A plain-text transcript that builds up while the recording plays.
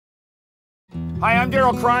Hi, I'm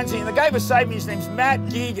Darryl Chronzey, and the guy beside me, his name's Matt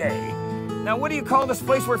Guiguet. Now, what do you call this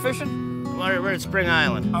place we're fishing? We're at Spring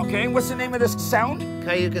Island. Okay, what's the name of this sound?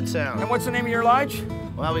 Kyuquot Sound. And what's the name of your lodge?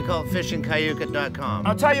 Well, we call it fishingkyuquot.com.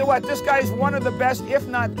 I'll tell you what, this guy's one of the best, if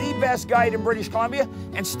not the best guide in British Columbia,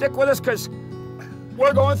 and stick with us, because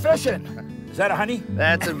we're going fishing. Is that a honey?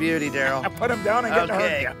 That's a beauty, Darryl. I put him down and get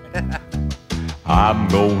okay. to hurt you. I'm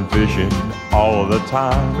going fishing all the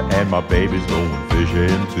time, and my baby's going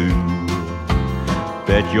fishing too.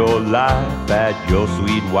 Bet your life that your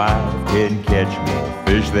sweet wife can catch more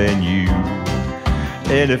fish than you.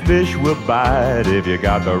 Any fish will bite if you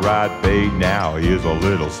got the right bait. Now here's a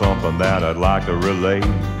little something that I'd like to relate.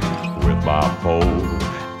 With my pole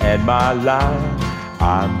and my line,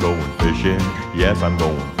 I'm going fishing. Yes, I'm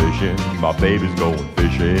going fishing. My baby's going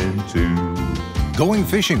fishing too. Going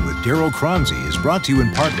Fishing with Darryl Chronzey is brought to you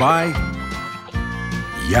in part by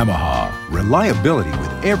Yamaha. Reliability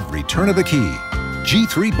with every turn of the key.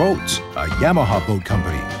 G3 Boats, a Yamaha boat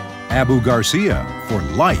company. Abu Garcia, for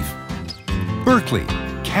life. Berkeley,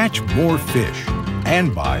 catch more fish.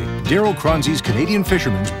 And by Darryl Chronzey's Canadian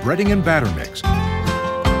Fisherman's Breading and Batter Mix.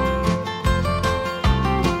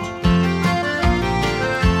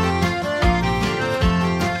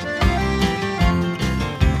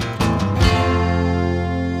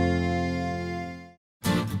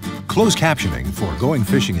 Closed captioning for Going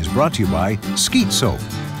Fishing is brought to you by Skeet Soap.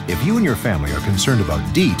 If you and your family are concerned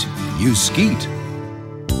about DEET, use Skeet.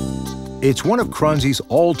 It's one of Chronzey's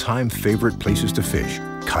all-time favorite places to fish,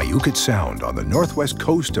 Kyuquot Sound on the northwest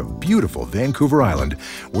coast of beautiful Vancouver Island,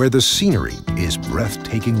 where the scenery is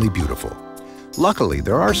breathtakingly beautiful. Luckily,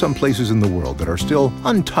 there are some places in the world that are still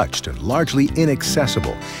untouched and largely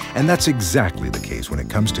inaccessible, and that's exactly the case when it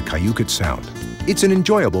comes to Kyuquot Sound. It's an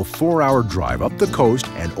enjoyable 4-hour drive up the coast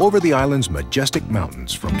and over the island's majestic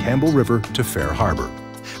mountains from Campbell River to Fair Harbor.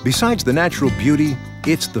 Besides the natural beauty,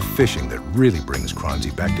 it's the fishing that really brings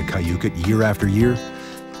Chronzey back to Kyuquot year after year.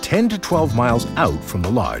 10 to 12 miles out from the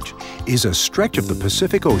lodge is a stretch of the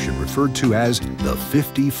Pacific Ocean referred to as the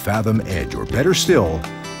 50-fathom edge, or better still,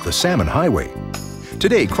 the Salmon Highway.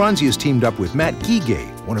 Today, Chronzey has teamed up with Matt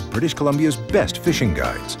Guiguet, one of British Columbia's best fishing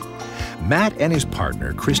guides. Matt and his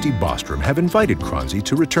partner, Christy Bostrom, have invited Chronzey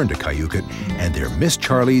to return to Kyuquot and their Miss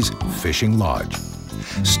Charlie's Fishing Lodge.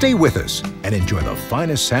 Stay with us and enjoy the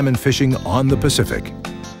finest salmon fishing on the Pacific.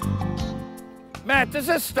 Matt, does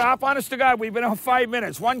this stop? Honest to God, we've been on 5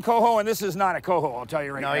 minutes. One coho, and this is not a coho, I'll tell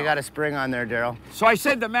you right now. No, you got a spring on there, Darryl. So I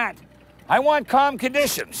said to Matt, I want calm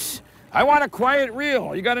conditions. I want a quiet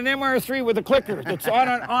reel. You got an MR3 with a clicker that's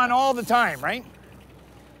on all the time, right?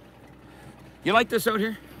 You like this out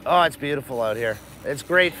here? Oh, it's beautiful out here. It's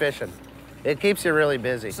great fishing. It keeps you really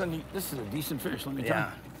busy. This is a decent fish, let me tell you.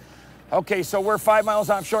 Okay, so we're 5 miles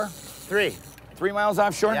offshore? 3. 3 miles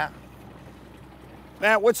offshore? Yeah.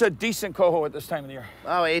 Matt, what's a decent coho at this time of the year?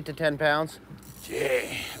 Oh, 8 to 10 pounds.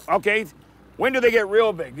 Gee. Okay, when do they get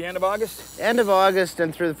real big? The end of August? End of August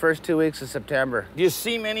and through the first 2 weeks of September. Do you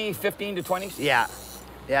see many 15 to 20s? Yeah.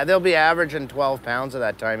 Yeah, they'll be averaging 12 pounds at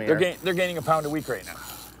that time of year. They're gaining a pound a week right now.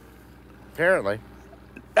 Apparently.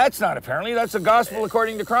 That's not apparently. That's the gospel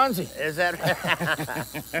according to Chronzey. Is that?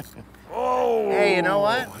 Oh. Hey, you know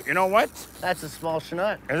what? You know what? That's a small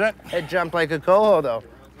chinook. Is it? It jumped like a coho, though.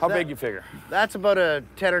 How big you figure? That's about a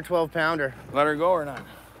 10 or 12 pounder. Let her go or not?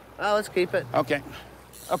 Oh, let's keep it. Okay.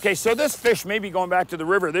 Okay, so this fish may be going back to the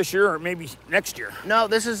river this year or maybe next year. No,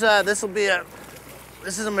 this is a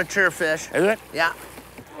mature fish. Is it? Yeah.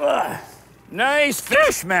 Ugh. Nice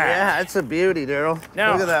fish, Matt. Yeah, it's a beauty, Darryl.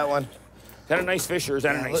 Now, look at that one. Is that a nice fish or is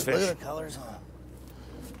that a nice fish? Look at the colors on it.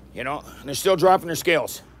 You know, and they're still dropping their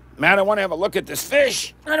scales. Matt, I want to have a look at this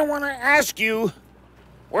fish. I don't want to ask you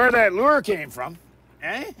where that lure came from,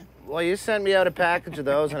 eh? Well, you sent me out a package of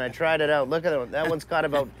those and I tried it out. Look at it. That one's caught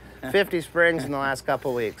about 50 springs in the last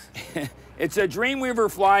couple weeks. It's a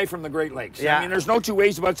Dreamweaver fly from the Great Lakes. Yeah. I mean, there's no two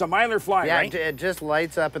ways about it. It's a Mylar fly, right? Yeah, it just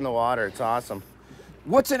lights up in the water. It's awesome.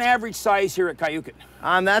 What's an average size here at Kyuquot?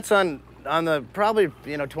 That's on the probably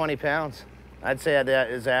 20 pounds. I'd say that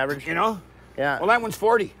is average. You know? Yeah. Well, that one's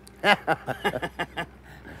 40.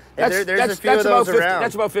 There's a few of those around.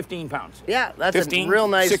 That's about 15 pounds. Yeah, that's 15, a real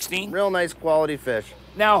nice, 16. real nice quality fish.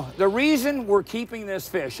 Now, the reason we're keeping this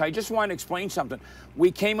fish, I just want to explain something.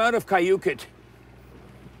 We came out of Kyuquot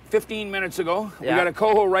 15 minutes ago. Yeah. We got a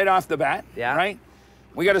coho right off the bat, yeah. Right?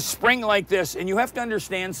 We got a spring like this, and you have to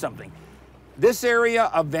understand something. This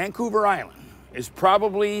area of Vancouver Island is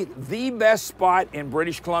probably the best spot in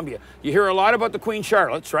British Columbia. You hear a lot about the Queen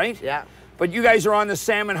Charlottes, right? Yeah. But you guys are on the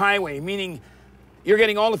Salmon Highway, meaning You're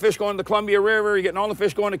getting all the fish going to the Columbia River, you're getting all the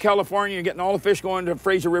fish going to California, you're getting all the fish going to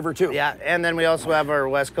Fraser River too. Yeah, and then we also have our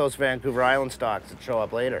West Coast Vancouver Island stocks that show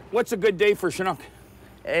up later. What's a good day for Chinook?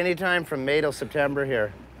 Anytime from May till September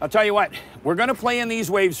here. I'll tell you what, we're gonna play in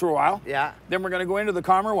these waves for a while. Yeah. Then we're gonna go into the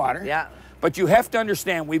calmer water. Yeah. But you have to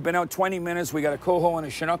understand, we've been out 20 minutes, we got a coho and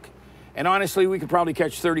a Chinook, and honestly, we could probably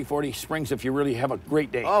catch 30, 40 springs if you really have a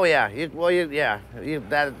great day. Oh yeah,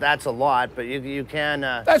 that's a lot, but you can.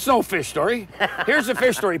 That's no fish story. Here's the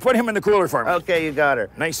fish story. Put him in the cooler for me. Okay, you got her.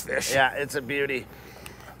 Nice fish. Yeah, it's a beauty.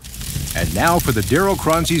 And now for the Darryl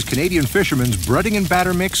Chronzey's Canadian Fisherman's Breading and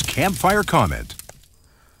Batter Mix Campfire Comment.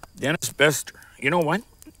 Dennis Bester, you know what?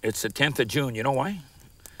 It's the 10th of June. You know why?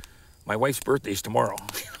 My wife's birthday's tomorrow.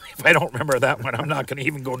 If I don't remember that one, I'm not going to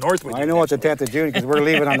even go north with you. I know it's the 10th of June because we're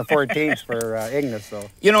leaving on the 14th for Ignis. So.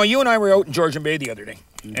 You know, you and I were out in Georgian Bay the other day,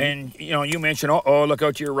 and you know, you mentioned, oh, look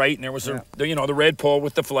out to your right, and there was the red pole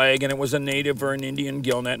with the flag, and it was a native or an Indian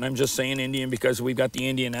gillnet, and I'm just saying Indian because we've got the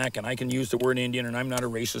Indian Act, and I can use the word Indian, and I'm not a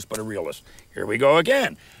racist but a realist. Here we go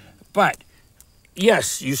again. But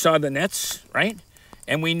yes, you saw the nets, right?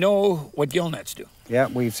 And we know what gillnets do. Yeah,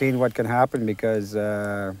 we've seen what can happen because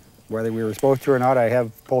whether we were supposed to or not, I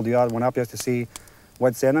have pulled the odd one up just to see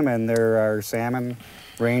what's in them, and there are salmon,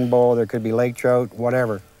 rainbow, there could be lake trout,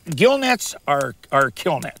 whatever. Gill nets are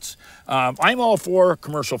kill nets. I'm all for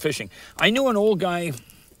commercial fishing. I knew an old guy,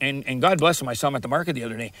 and God bless him, I saw him at the market the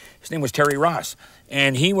other day. His name was Terry Ross,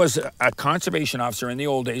 and he was a conservation officer in the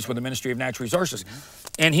old days with the Ministry of Natural Resources.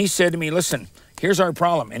 And he said to me, listen, here's our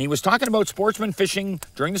problem. And he was talking about sportsman fishing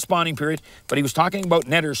during the spawning period, but he was talking about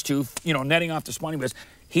netters too, you know, netting off the spawning beds.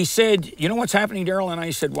 He said, you know what's happening, Darryl? And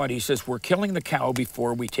I said, what? He says, we're killing the cow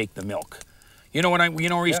before we take the milk. You know what you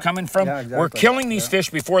know where he's coming from? Yeah, exactly. We're killing these fish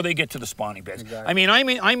before they get to the spawning beds. Exactly. I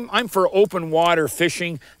mean, I'm for open water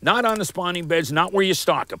fishing, not on the spawning beds, not where you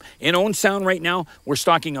stock them. In Owen Sound right now, we're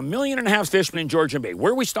stocking 1.5 million fish in Georgian Bay.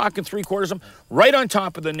 Where are we stocking 3/4 of them? Right on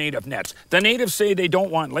top of the native nets. The natives say they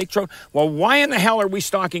don't want lake trout. Well, why in the hell are we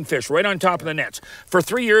stocking fish right on top of the nets? For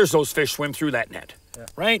 3 years, those fish swim through that net,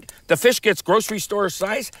 right? The fish gets grocery store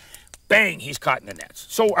size, bang, he's caught in the nets.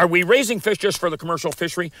 So are we raising fish just for the commercial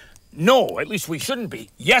fishery? No, at least we shouldn't be.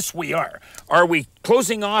 Yes, we are. Are we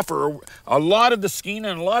closing off or a lot of the Skeena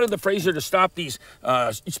and a lot of the Fraser to stop these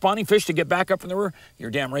spawning fish to get back up from the river?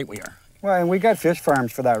 You're damn right we are. Well, and we got fish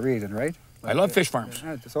farms for that reason, right? I love fish farms.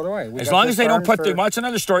 Yeah, so do I. As long as they don't put the, well, it's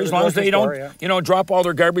another story, as long as they don't, you know, drop all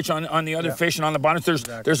their garbage on the other fish and on the bottom.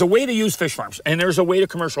 There's a way to use fish farms, and there's a way to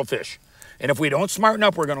commercial fish. And if we don't smarten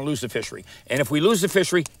up, we're going to lose the fishery. And if we lose the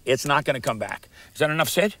fishery, it's not going to come back. Is that enough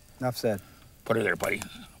said? Enough said. Put her there, buddy.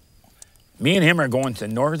 Me and him are going to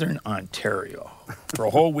Northern Ontario for a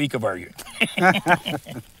whole week of arguing.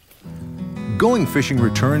 Going Fishing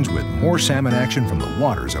returns with more salmon action from the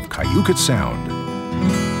waters of Kyuquot Sound.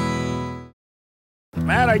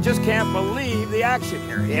 Matt, I just can't believe the action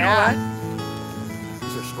here. You know what?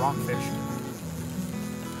 These are strong fish.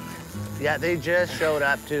 Yeah, they just showed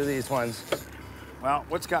up too, these ones. Well,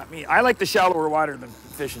 what's got me? I like the shallower water than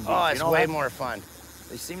fishing deep. Oh, it's you know way that? more fun.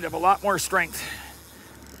 They seem to have a lot more strength.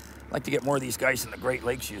 I'd like to get more of these guys in the Great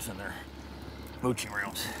Lakes using their mooching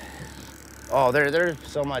reels. Oh, they're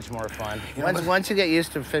so much more fun. Once you get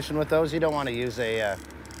used to fishing with those, you don't want to use a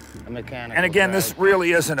mechanical. And again, drag. this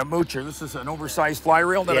really isn't a moocher. This is an oversized fly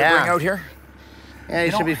reel that I bring out here. Yeah,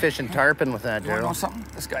 you should be fishing tarpon with that, You want to know Darryl. something?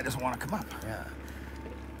 This guy doesn't want to come up. Yeah.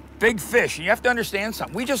 Big fish. You have to understand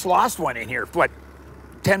something. We just lost one in here, what,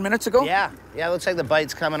 10 minutes ago? Yeah, looks like the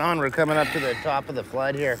bite's coming on. We're coming up to the top of the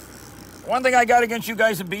flood here. One thing I got against you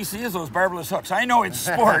guys in BC is those barbless hooks. I know it's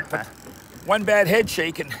sport, but one bad head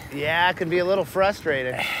shake and... Yeah, it can be a little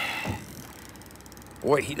frustrating.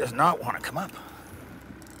 Boy, he does not want to come up.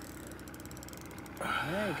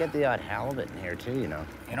 Yeah, you get the odd halibut in here too, you know.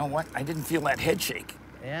 You know what? I didn't feel that head shake.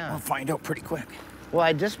 Yeah. We'll find out pretty quick. Well,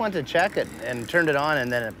 I just went to check it and turned it on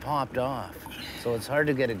and then it popped off. So it's hard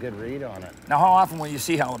to get a good read on it. Now, how often will you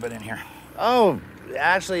see halibut in here? Oh,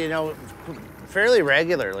 actually, you know, fairly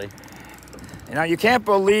regularly. Now, you can't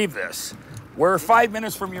believe this. We're 5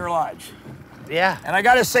 minutes from your lodge. Yeah. And I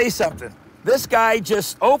got to say something. This guy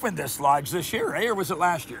just opened this lodge this year, eh? Or was it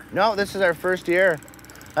last year? No, this is our first year.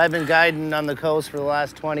 I've been guiding on the coast for the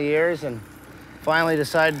last 20 years and finally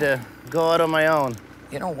decided to go out on my own.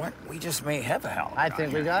 You know what? We just may have a halibut. I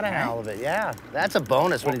think we got a halibut, yeah. That's a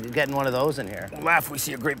bonus when you're getting one of those in here. We'll laugh if we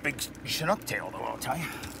see a great big Chinook tail, though, I'll tell you.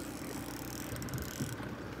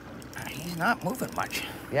 He's not moving much.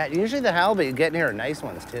 Yeah, usually the halibut you get in here are nice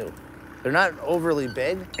ones, too. They're not overly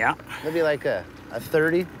big. Yeah. Maybe like a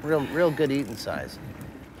 30, real good eating size.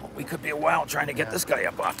 Well, we could be a while trying to get this guy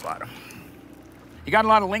up off bottom. You got a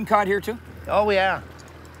lot of lingcod here, too? Oh, yeah.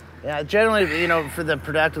 Yeah, generally, you know, for the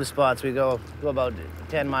productive spots, we go about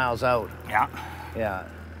 10 miles out. Yeah. Yeah.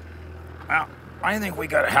 Well, I think we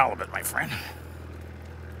got a halibut, my friend.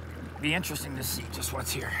 Be interesting to see just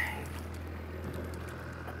what's here.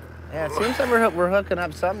 Yeah, it seems like we're hooking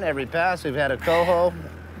up something every pass. We've had a coho,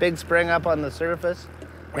 big spring up on the surface.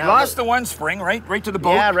 We lost the one spring, right to the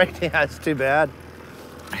boat. Yeah, right. Yeah, it's too bad.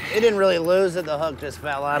 He didn't really lose it. The hook just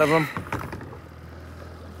fell out of him.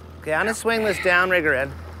 Okay, I'm gonna swing this downrigger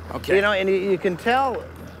in. Okay. You know, and you can tell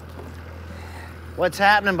what's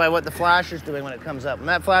happening by what the flasher's doing when it comes up. When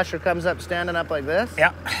that flasher comes up standing up like this,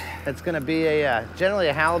 Yeah. it's gonna be a generally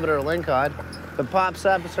a halibut or a lingcod. If it pops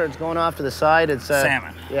up and starts going off to the side, it's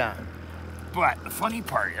salmon. Yeah. But the funny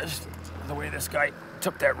part is the way this guy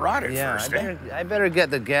took that rod at Yeah, first. I better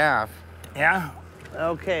get the gaff. Yeah.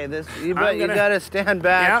 Okay, you gotta stand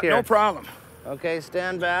back here. Yeah, no problem. Okay,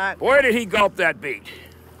 stand back. Boy, did he gulp that bait.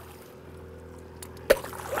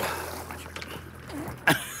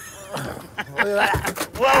 Look at that.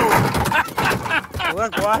 Whoa!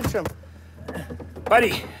 Look, watch him.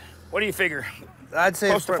 Buddy, what do you figure? I'd say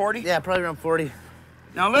Close to 40? Yeah, probably around 40.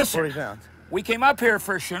 Now listen, 40 pounds. we came up here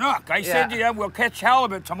for Chinook. I said to you, we'll catch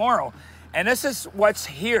halibut tomorrow. And this is what's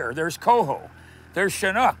here. There's coho, there's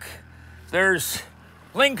Chinook, there's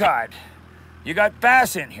lingcod. You got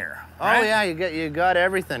bass in here. Right? Oh yeah, you got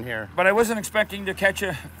everything here. But I wasn't expecting to catch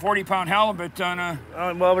a 40-pound halibut on a...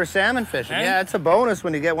 Well, we're salmon fishing. Eh? Yeah, it's a bonus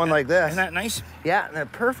when you get one like this. Isn't that nice? Yeah, and they're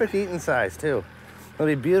perfect eating size too.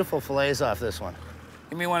 There'll be beautiful fillets off this one.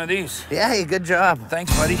 Give me one of these. Yeah, good job.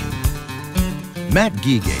 Thanks, buddy. Matt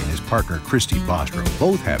Guiguet and his partner Christy Bostrom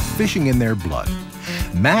both have fishing in their blood.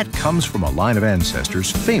 Matt comes from a line of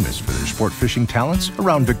ancestors famous for their sport fishing talents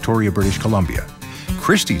around Victoria, British Columbia.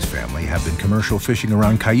 Christy's family have been commercial fishing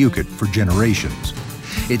around Kyuquot for generations.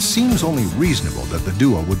 It seems only reasonable that the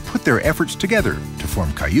duo would put their efforts together to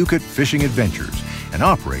form Kyuquot Fishing Adventures and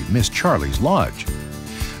operate Miss Charlie's Lodge.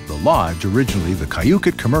 The lodge, originally the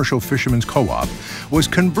Kyuquot Commercial Fishermen's Co-op, was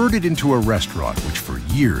converted into a restaurant which for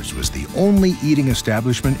years was the only eating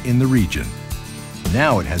establishment in the region.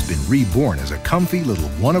 Now it has been reborn as a comfy little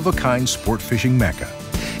one-of-a-kind sport fishing mecca.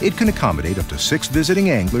 It can accommodate up to 6 visiting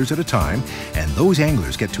anglers at a time, and those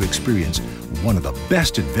anglers get to experience one of the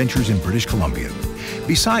best adventures in British Columbia.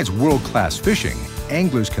 Besides world-class fishing,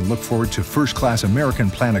 anglers can look forward to first-class American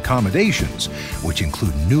plan accommodations, which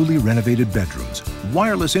include newly renovated bedrooms,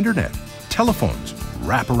 wireless internet, telephones,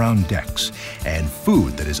 wraparound decks, and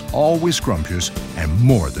food that is always scrumptious and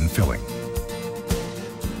more than filling.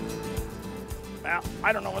 Well,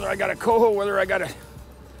 I don't know whether I got a coho, whether I got a...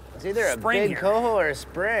 It's either a spring big here. coho or a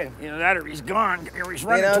spring. You know, that or he's gone, or he's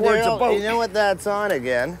running Darryl, towards the boat. You know what that's on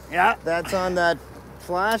again? Yeah. That's on that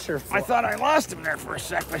flasher. I thought I lost him there for a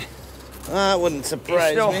sec, but It wouldn't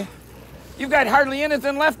surprise me. you've got hardly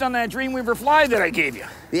anything left on that Dreamweaver fly that I gave you.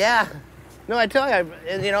 Yeah. No, I tell you,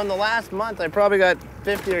 in the last month, I probably got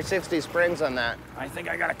 50 or 60 springs on that. I think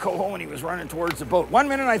I got a coho when he was running towards the boat. 1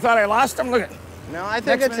 minute I thought I lost him. Look at No, I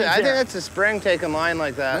think Next minute's there. it's a spring taking line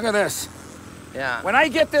like that. Look at this. Yeah. When I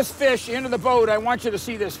get this fish into the boat, I want you to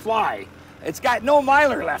see this fly. It's got no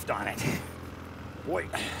miler left on it. Boy,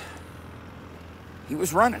 he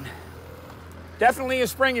was running. Definitely a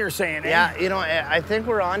spring, you're saying, eh? Yeah, I think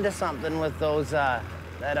we're onto something with those, that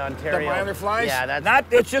Ontario. The miler flies? Yeah,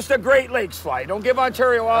 that's... It's just a Great Lakes fly. Don't give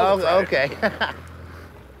Ontario all the credit. Okay.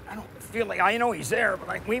 I don't feel like, I know he's there,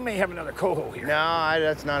 but we may have another coho here. No,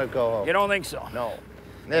 that's not a coho. You don't think so? No.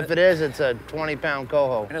 If it is, it's a 20-pound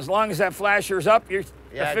coho. And as long as that flasher's up, the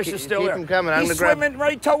fish is still keep there. him coming. He's swimming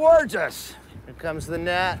right towards us. Here comes the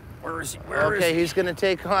net. Where is he? Okay, he's gonna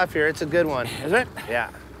take off here. It's a good one. Is it?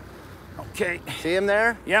 Yeah. Okay. See him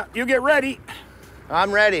there? Yeah, you get ready.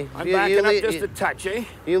 I'm ready. I'm backing up just a touch, eh?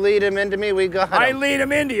 You lead him into me, we got him. I lead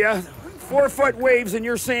him into you. 4-foot waves, and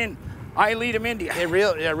you're saying I lead him into you. Hey,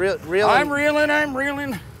 reel. I'm reeling.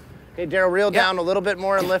 Okay, Darryl, reel down a little bit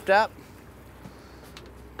more and lift up.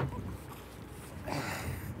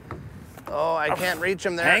 Oh, I can't reach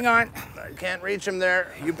him there. Hang on. I can't reach him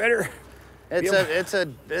there. You better. It's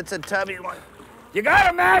a tubby one. You got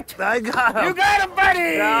him, Matt. I got him. You got him,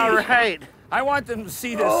 buddy. All right. I want them to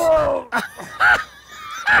see this. Oh.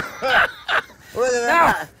 Look at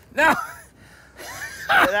that. Now.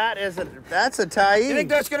 That's a tie. You think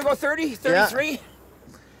that's gonna go 30, 33?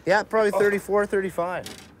 Yeah, probably 34, 35.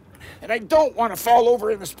 And I don't want to fall over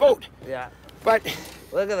in this boat. Yeah. But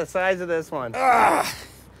look at the size of this one.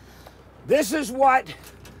 This is what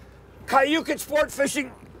Kyuquot sport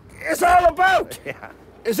fishing is all about. Yeah.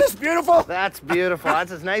 Is this beautiful? That's beautiful.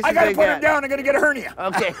 That's as nice I as gotta they put get. him down. I'm gonna get a hernia.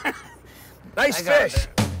 Okay. Nice fish.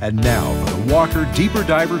 And now for the Walker Deeper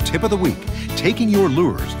Diver Tip of the Week, taking your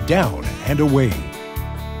lures down and away.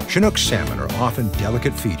 Chinook salmon are often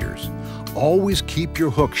delicate feeders. Always keep your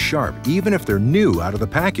hook sharp, even if they're new out of the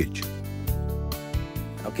package.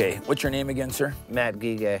 Okay, what's your name again, sir? Matt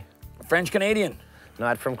Guiguet. French-Canadian?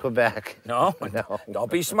 Not from Quebec. No? No. Don't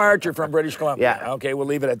be smart, you're from British Columbia. Yeah. Okay, we'll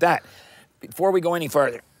leave it at that. Before we go any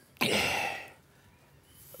farther,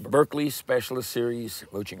 Berkeley Specialist Series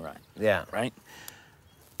mooching rod. Yeah. Right?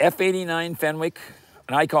 F89 Fenwick,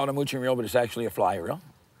 and I call it a mooching reel, but it's actually a fly reel,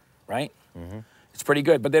 right? Mm-hmm. It's pretty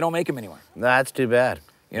good, but they don't make them anymore. No, that's too bad.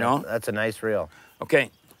 You know? That's a nice reel. Okay,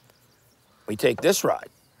 we take this rod,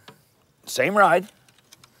 same rod,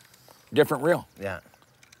 different reel, Yeah.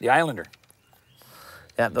 the Islander,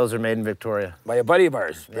 Yeah, those are made in Victoria. by a buddy of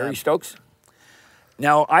ours, Barry Stokes.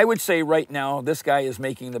 Now, I would say right now, this guy is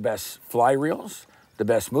making the best fly reels, the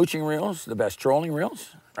best mooching reels, the best trolling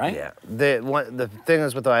reels, right? Yeah. The thing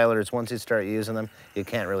is with the Islanders, once you start using them, you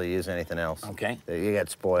can't really use anything else. Okay. You get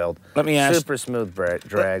spoiled. Let me ask- Super smooth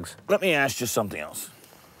drags. Let me ask you something else.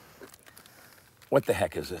 What the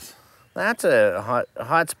heck is this? That's a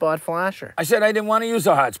hotspot flasher. I said I didn't want to use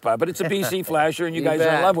a hotspot, but it's a BC flasher, and you You guys are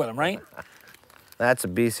in bet. love with them, right? That's a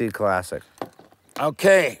BC classic.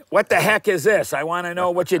 Okay, what the heck is this? I want to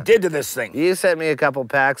know what you did to this thing. You sent me a couple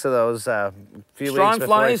packs of those few Strong weeks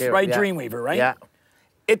before I flies, came. right? Yeah. Dreamweaver, right? Yeah.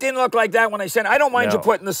 It didn't look like that when I sent it. I don't mind you No.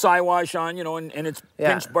 putting the Siwash on, you know, and it's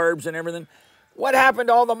Yeah. pinched barbs and everything. What happened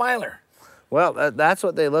to all the Mylar? Well, that's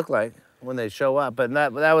what they look like when they show up. But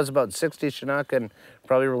that was about 60 Chinook and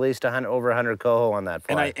probably released over 100 coho on that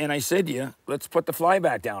fly. And I said to you, let's put the fly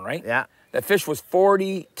back down, right? Yeah. That fish was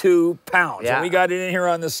 42 pounds. Yeah. And we got it in here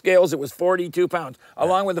on the scales, it was 42 pounds,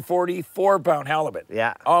 along with the 44-pound halibut.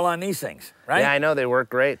 Yeah. All on these things, right? Yeah, I know, they work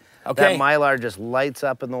great. Okay. That Mylar just lights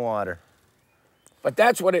up in the water. But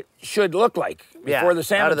that's what it should look like Yeah, before the out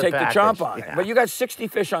salmon of the take the package, chomp on it. yeah. But you got 60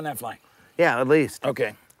 fish on that fly. Yeah, at least.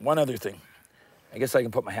 Okay, one other thing. I guess I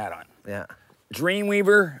can put my hat on. Yeah.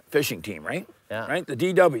 Dreamweaver fishing team, right? Yeah. Right, the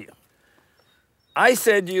DW. I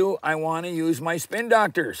said to you, I want to use my spin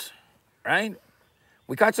doctors, right?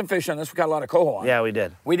 We caught some fish on this. We got a lot of coho on it. Yeah, we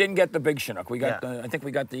did. We didn't get the big Chinook. We got Yeah. I think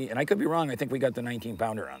we got the, and I could be wrong, I think we got the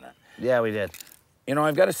 19-pounder on that. Yeah, we did. You know,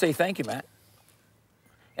 I've got to say thank you, Matt.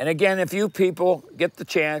 And again, if you people get the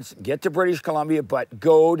chance, get to British Columbia, but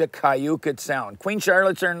go to Kyuquot Sound. Queen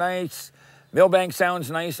Charlotte's are nice. Millbank Sound's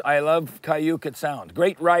nice. I love Kyuquot Sound.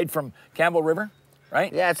 Great ride from Campbell River,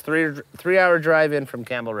 right? Yeah, it's three-hour drive in from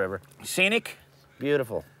Campbell River. Scenic,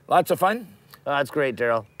 Beautiful. lots of fun. Oh, that's great,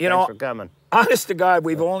 Darryl. You Thanks know, for coming. Honest to God,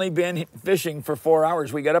 we've only been fishing for 4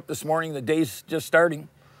 hours. We got up this morning, the day's just starting,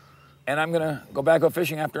 and I'm going to go back out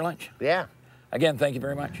fishing after lunch. Yeah. Again, thank you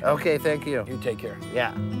very much. Okay, thank you. You take care.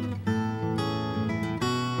 Yeah.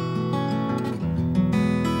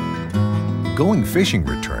 Going fishing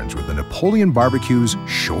returns with the Napoleon Barbecue's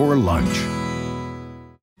Shore Lunch.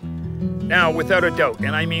 Now, without a doubt,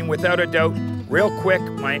 and I mean without a doubt, real quick,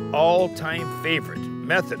 my all-time favorite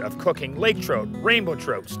method of cooking lake trout, rainbow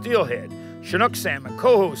trout, steelhead, Chinook salmon,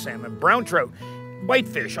 coho salmon, brown trout,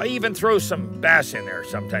 whitefish. I even throw some bass in there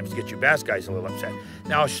sometimes to get you bass guys a little upset.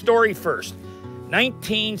 Now, story first.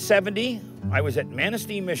 1970, I was at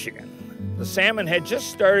Manistee, Michigan. The salmon had just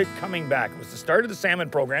started coming back. It was the start of the salmon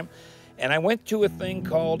program, and I went to a thing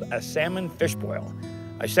called a salmon fish boil.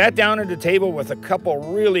 I sat down at a table with a couple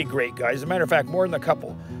really great guys. As a matter of fact, more than a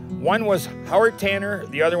couple. One was Howard Tanner,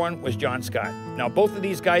 the other one was John Scott. Now, both of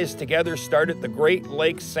these guys together started the Great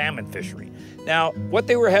Lakes salmon fishery. Now, what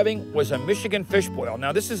they were having was a Michigan fish boil.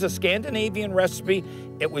 Now, this is a Scandinavian recipe.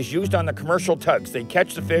 It was used on the commercial tugs. They'd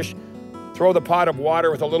catch the fish, throw the pot of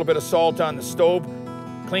water with a little bit of salt on the stove,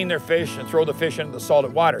 clean their fish, and throw the fish into the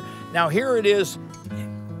salted water. Now, here it is,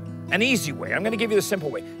 an easy way. I'm going to give you the simple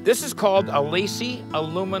way. This is called a Lacey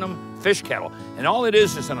aluminum fish kettle, and all it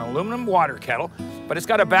is an aluminum water kettle, but it's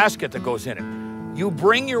got a basket that goes in it. You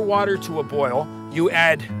bring your water to a boil, you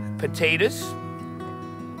add potatoes,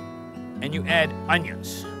 and you add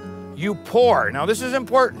onions. You pour, now this is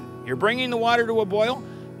important, you're bringing the water to a boil,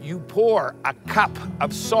 you pour a cup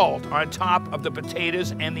of salt on top of the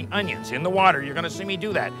potatoes and the onions in the water. You're going to see me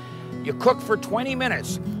do that. You cook for 20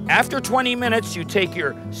 minutes. After 20 minutes, you take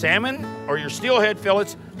your salmon or your steelhead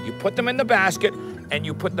fillets, you put them in the basket, and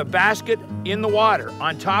you put the basket in the water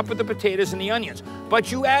on top of the potatoes and the onions.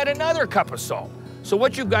 But you add another cup of salt. So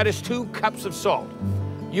what you've got is 2 cups of salt.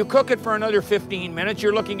 You cook it for another 15 minutes.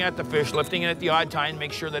 You're looking at the fish, lifting it at the odd time,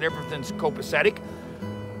 make sure that everything's copacetic.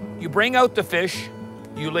 You bring out the fish,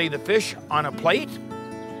 you lay the fish on a plate,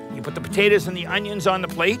 you put the potatoes and the onions on the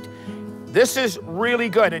plate. This is really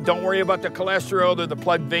good, and don't worry about the cholesterol or the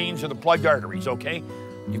plugged veins or the plugged arteries, okay?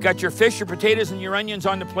 You've got your fish, your potatoes, and your onions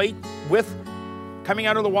on the plate coming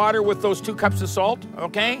out of the water with those 2 cups of salt,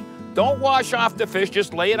 okay? Don't wash off the fish,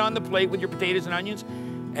 just lay it on the plate with your potatoes and onions.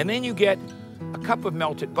 And then you get a cup of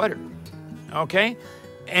melted butter, okay?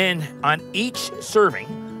 And on each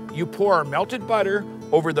serving, you pour melted butter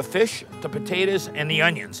over the fish, the potatoes, and the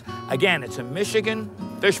onions. Again, it's a Michigan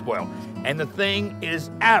fish boil, and the thing is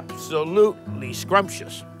absolutely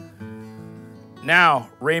scrumptious. Now,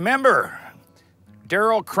 remember,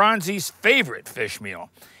 Darryl Chronzey's favorite fish meal.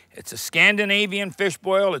 It's a Scandinavian fish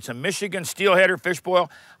boil. It's a Michigan steelheader fish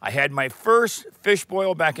boil. I had my first fish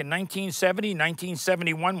boil back in 1970,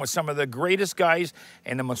 1971 with some of the greatest guys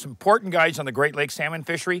and the most important guys on the Great Lakes salmon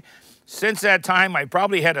fishery. Since that time, I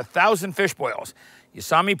probably had 1,000 fish boils. You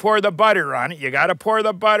saw me pour the butter on it. You got to pour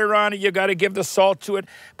the butter on it. You got to give the salt to it.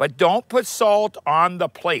 But don't put salt on the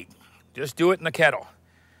plate. Just do it in the kettle.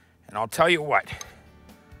 And I'll tell you what.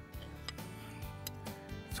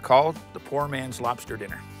 It's called the poor man's lobster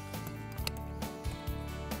dinner.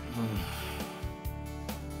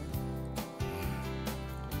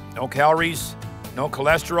 No calories, no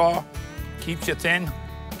cholesterol, keeps you thin,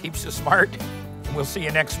 keeps you smart. And we'll see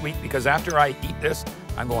you next week, because after I eat this,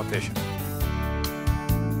 I'm going fishing.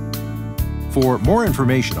 For more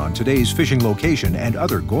information on today's fishing location and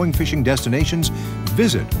other going fishing destinations,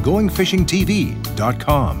 visit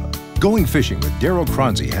goingfishingtv.com. Going Fishing with Darryl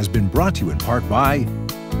Chronzey has been brought to you in part by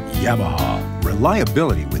Yamaha.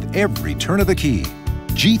 Reliability with every turn of the key.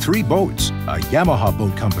 G3 Boats, a Yamaha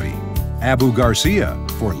boat company. Abu Garcia,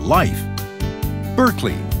 for life.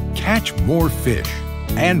 Berkeley, catch more fish.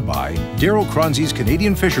 And by Darryl Chronzey's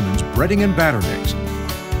Canadian Fisherman's Breading and Batter Mix.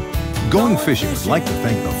 Going Fishing would like to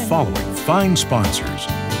thank the following fine sponsors.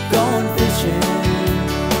 Going fishing,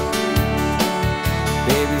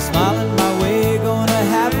 baby, smiling.